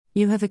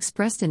You have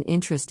expressed an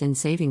interest in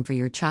saving for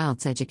your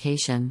child's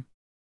education.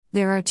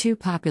 There are two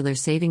popular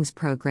savings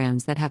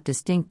programs that have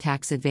distinct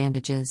tax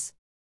advantages.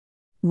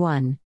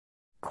 1.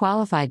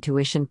 Qualified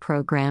Tuition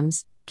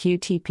Programs,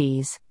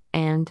 QTPs,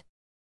 and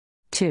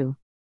 2.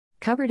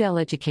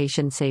 Coverdell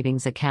Education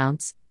Savings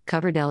Accounts,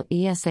 Coverdell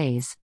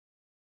ESAs.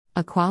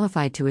 A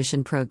Qualified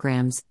Tuition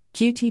Programs,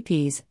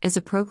 QTPs, is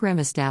a program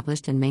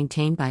established and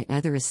maintained by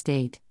either a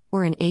state,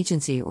 or an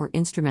agency or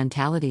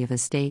instrumentality of a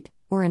state,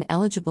 or an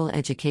eligible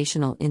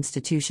educational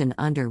institution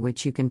under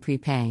which you can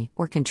prepay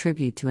or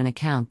contribute to an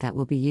account that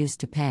will be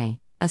used to pay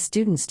a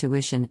student's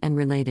tuition and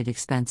related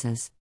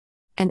expenses.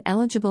 An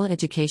eligible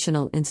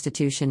educational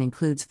institution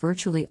includes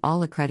virtually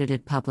all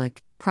accredited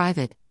public,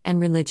 private, and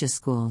religious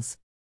schools.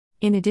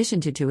 In addition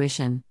to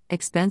tuition,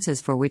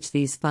 expenses for which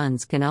these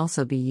funds can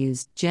also be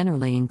used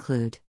generally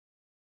include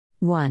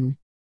 1.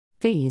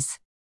 Fees.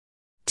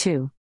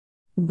 2.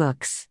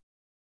 Books.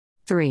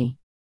 3.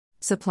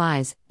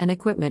 Supplies and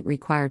equipment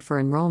required for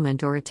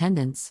enrollment or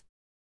attendance.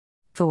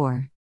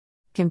 4.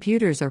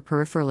 Computers or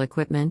peripheral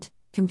equipment,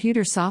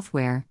 computer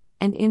software,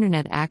 and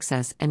Internet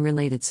access and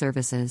related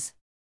services.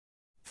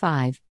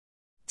 5.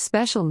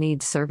 Special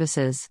needs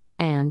services,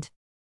 and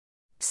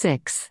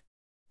 6.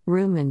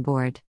 Room and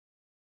board.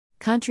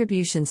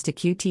 Contributions to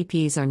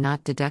QTPs are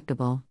not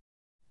deductible.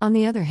 On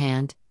the other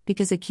hand,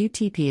 because a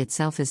QTP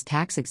itself is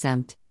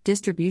tax-exempt,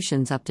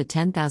 distributions up to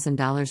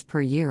 $10,000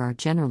 per year are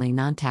generally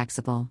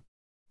non-taxable.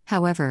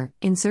 However,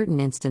 in certain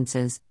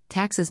instances,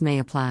 taxes may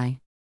apply.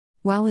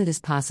 While it is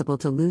possible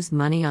to lose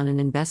money on an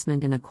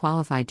investment in a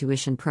qualified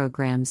tuition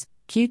programs,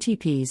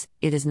 QTPs,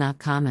 it is not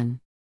common.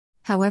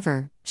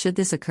 However, should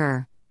this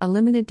occur, a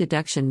limited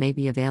deduction may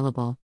be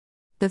available.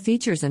 The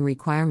features and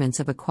requirements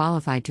of a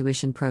qualified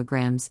tuition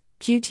programs,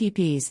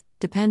 QTPs,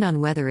 depend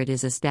on whether it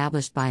is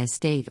established by a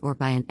state or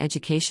by an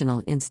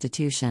educational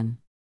institution.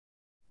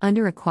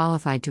 Under a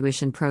qualified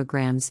tuition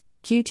programs,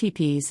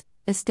 QTPs,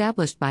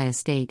 established by a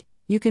state,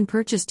 you can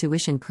purchase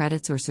tuition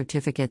credits or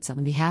certificates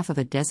on behalf of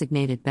a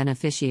designated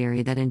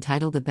beneficiary that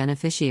entitle the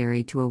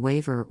beneficiary to a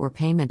waiver or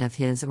payment of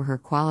his or her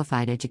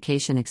qualified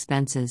education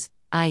expenses,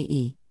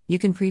 i.e., you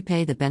can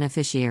prepay the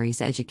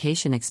beneficiary's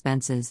education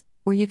expenses,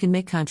 or you can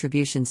make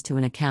contributions to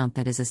an account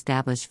that is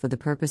established for the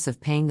purpose of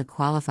paying the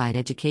qualified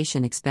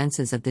education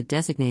expenses of the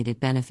designated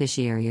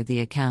beneficiary of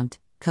the account,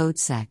 Code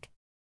Sec.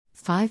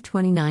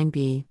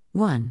 529b,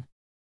 1.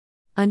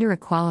 Under a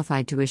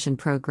qualified tuition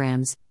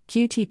programs,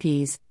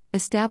 QTPs,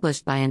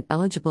 established by an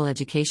eligible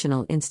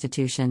educational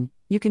institution,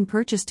 you can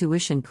purchase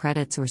tuition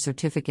credits or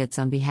certificates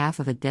on behalf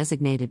of a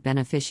designated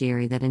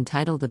beneficiary that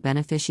entitle the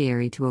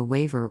beneficiary to a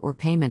waiver or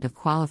payment of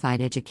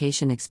qualified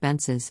education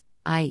expenses,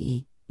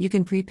 i.e., you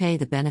can prepay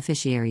the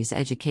beneficiary's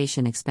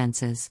education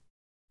expenses.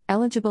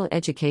 Eligible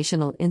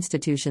educational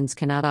institutions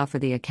cannot offer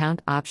the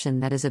account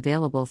option that is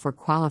available for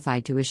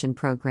qualified tuition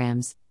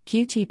programs,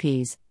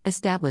 QTPs,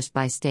 established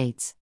by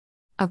states.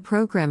 A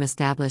program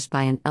established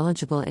by an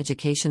eligible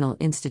educational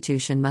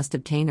institution must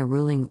obtain a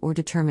ruling or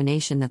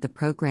determination that the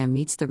program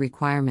meets the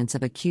requirements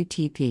of a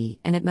QTP,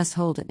 and it must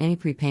hold any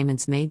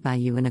prepayments made by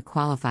you in a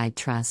qualified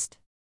trust.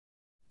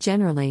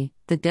 Generally,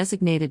 the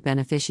designated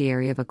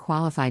beneficiary of a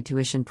qualified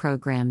tuition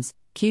programs,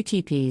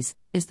 QTPs,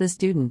 is the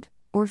student,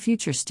 or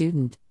future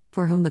student,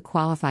 for whom the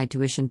qualified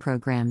tuition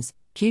programs,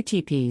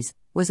 QTPs,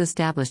 was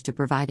established to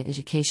provide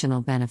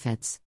educational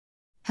benefits.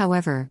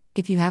 However,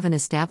 if you have an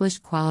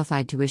established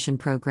qualified tuition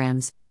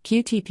programs,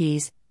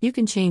 QTPs, you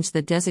can change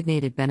the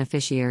designated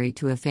beneficiary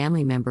to a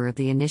family member of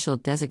the initial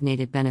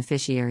designated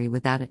beneficiary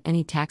without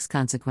any tax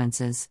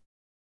consequences.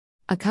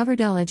 A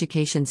Coverdell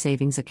Education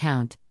Savings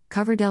Account,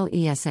 Coverdell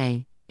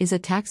ESA, is a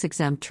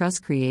tax-exempt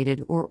trust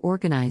created or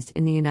organized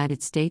in the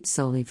United States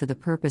solely for the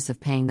purpose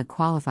of paying the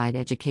qualified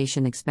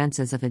education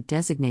expenses of a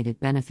designated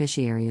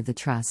beneficiary of the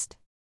trust.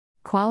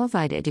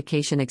 Qualified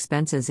education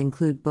expenses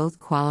include both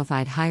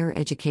qualified higher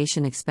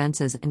education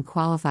expenses and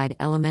qualified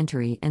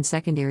elementary and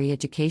secondary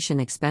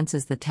education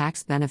expenses. The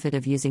tax benefit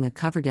of using a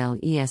Coverdell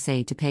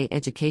ESA to pay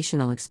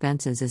educational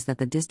expenses is that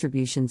the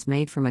distributions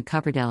made from a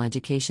Coverdell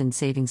Education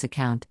Savings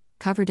Account,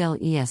 Coverdell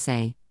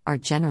ESA, are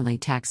generally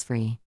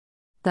tax-free.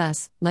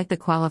 Thus, like the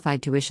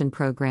qualified tuition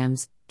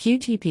programs,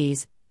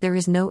 QTPs, there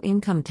is no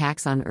income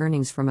tax on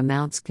earnings from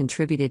amounts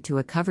contributed to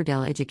a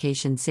Coverdell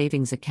Education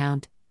Savings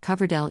Account,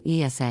 Coverdell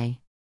ESA.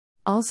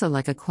 Also,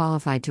 like a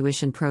qualified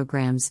tuition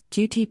programs,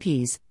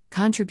 QTPs,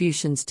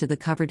 contributions to the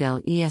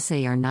Coverdell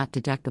ESA are not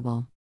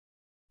deductible.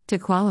 To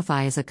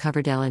qualify as a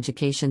Coverdell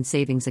Education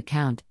Savings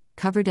Account,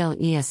 Coverdell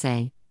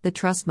ESA, the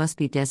trust must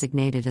be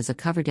designated as a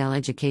Coverdell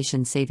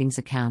Education Savings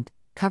Account,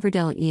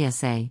 Coverdell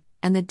ESA,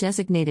 and the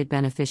designated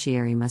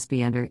beneficiary must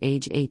be under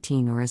age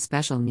 18 or a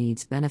special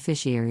needs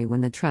beneficiary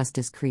when the trust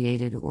is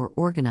created or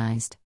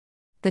organized.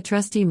 The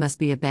trustee must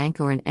be a bank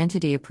or an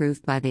entity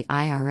approved by the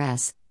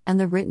IRS, and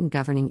the written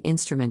governing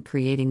instrument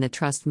creating the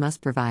trust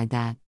must provide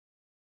that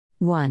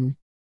 1.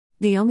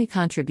 The only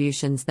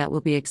contributions that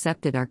will be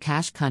accepted are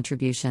cash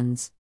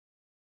contributions.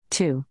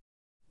 2.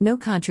 No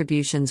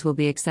contributions will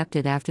be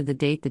accepted after the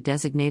date the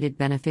designated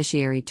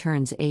beneficiary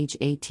turns age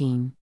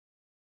 18.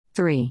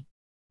 3.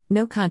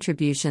 No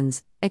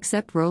contributions,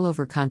 except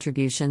rollover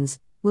contributions,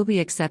 will be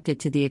accepted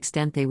to the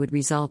extent they would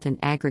result in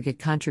aggregate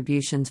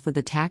contributions for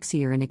the tax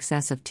year in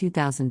excess of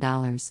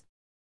 $2,000.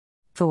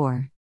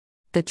 4.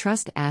 The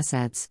trust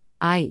assets,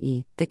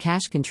 i.e., the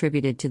cash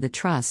contributed to the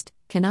trust,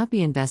 cannot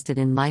be invested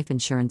in life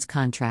insurance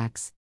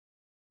contracts.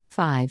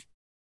 5.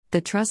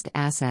 The trust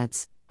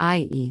assets,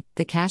 i.e.,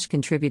 the cash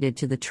contributed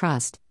to the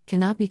trust,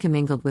 cannot be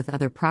commingled with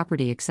other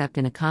property except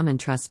in a common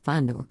trust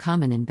fund or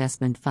common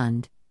investment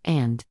fund,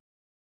 and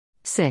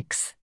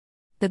 6.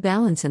 The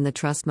balance in the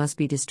trust must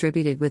be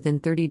distributed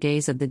within 30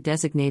 days of the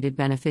designated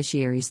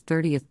beneficiary's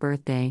 30th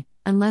birthday,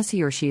 unless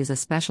he or she is a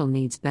special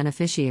needs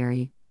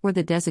beneficiary, or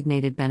the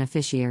designated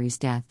beneficiary's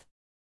death.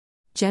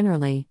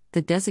 Generally,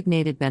 the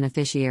designated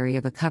beneficiary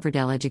of a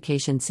Coverdell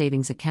Education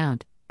Savings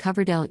Account,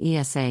 Coverdell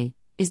ESA,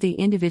 is the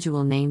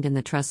individual named in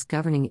the trust's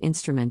governing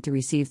instrument to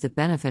receive the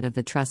benefit of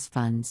the trust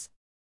funds.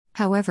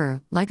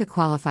 However, like a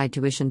qualified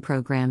tuition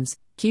programs,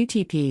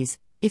 QTPs,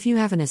 if you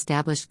have an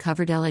established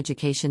Coverdell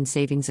Education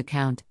Savings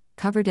Account,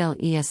 Coverdell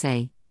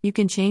ESA, you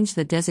can change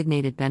the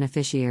designated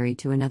beneficiary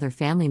to another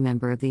family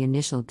member of the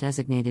initial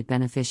designated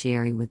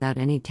beneficiary without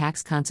any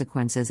tax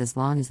consequences as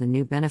long as the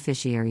new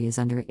beneficiary is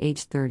under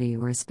age 30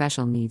 or a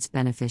special needs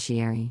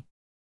beneficiary.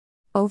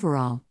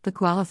 Overall, the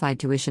Qualified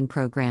Tuition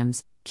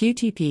Programs,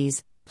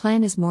 QTPs,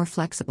 plan is more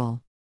flexible.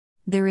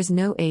 There is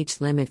no age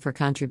limit for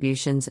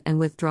contributions and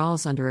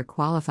withdrawals under a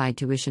Qualified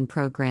Tuition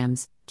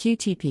Programs,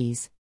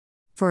 QTPs.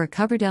 For a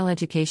Coverdell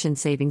Education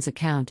Savings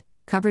Account,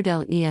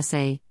 Coverdell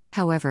ESA,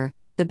 however,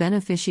 the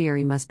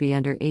beneficiary must be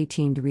under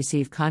 18 to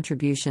receive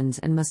contributions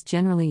and must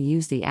generally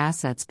use the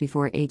assets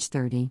before age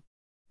 30.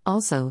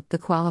 Also, the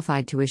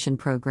Qualified Tuition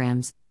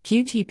Programs,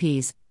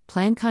 QTPs,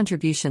 plan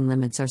contribution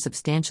limits are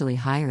substantially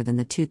higher than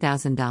the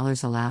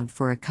 $2,000 allowed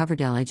for a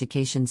Coverdell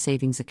Education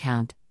Savings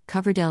Account,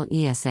 Coverdell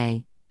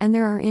ESA, and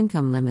there are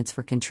income limits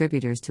for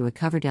contributors to a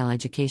Coverdell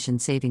Education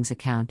Savings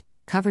Account,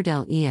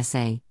 Coverdell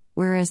ESA,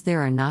 whereas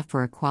there are not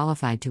for a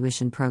Qualified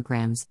Tuition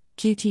Programs,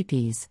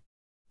 QTPs.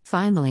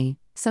 Finally,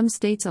 some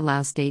states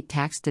allow state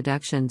tax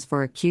deductions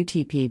for a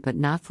QTP but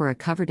not for a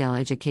Coverdell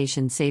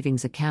Education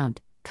Savings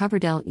Account,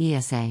 Coverdell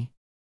ESA.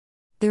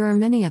 There are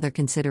many other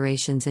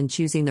considerations in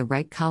choosing the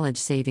right college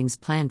savings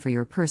plan for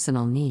your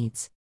personal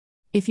needs.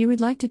 If you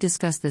would like to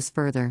discuss this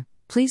further,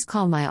 please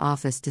call my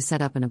office to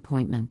set up an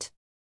appointment.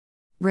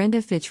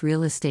 Brenda Fitch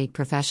Real Estate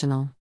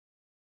Professional.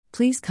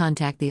 Please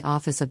contact the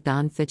office of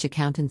Don Fitch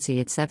Accountancy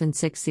at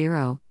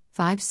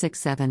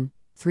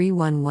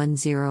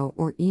 760-567-3110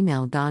 or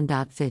email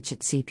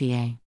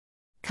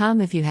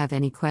don.fitch@cpa.com if you have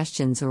any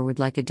questions or would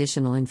like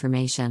additional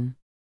information.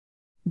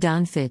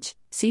 Don Fitch,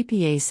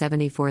 CPA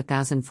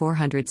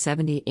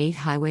 74478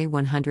 Highway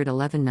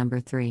 111 No.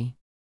 3.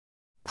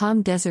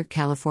 Palm Desert,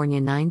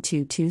 California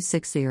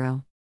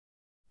 92260.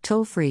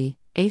 Toll free,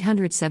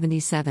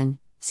 877,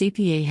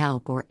 CPA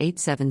Help or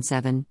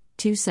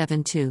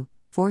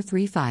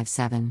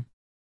 877-272-4357.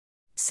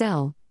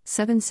 Cell,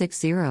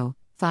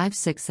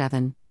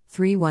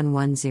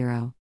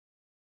 760-567-3110.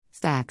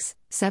 Fax,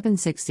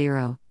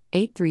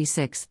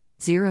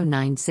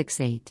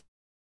 760-836-0968.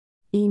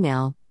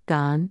 Email,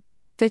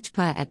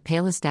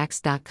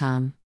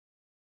 don.fitchpa@palastax.com.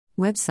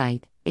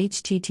 Website,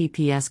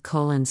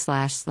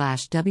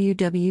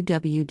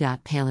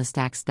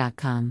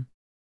 https://www.palastax.com.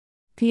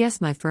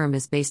 P.S. My firm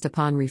is based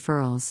upon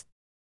referrals.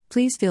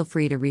 Please feel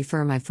free to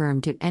refer my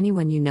firm to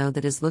anyone you know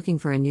that is looking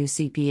for a new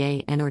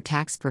CPA and/or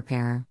tax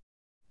preparer.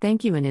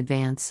 Thank you in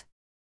advance.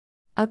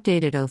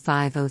 Updated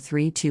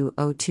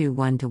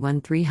 05/03/2021 to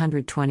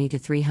 1/320 to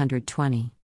 320.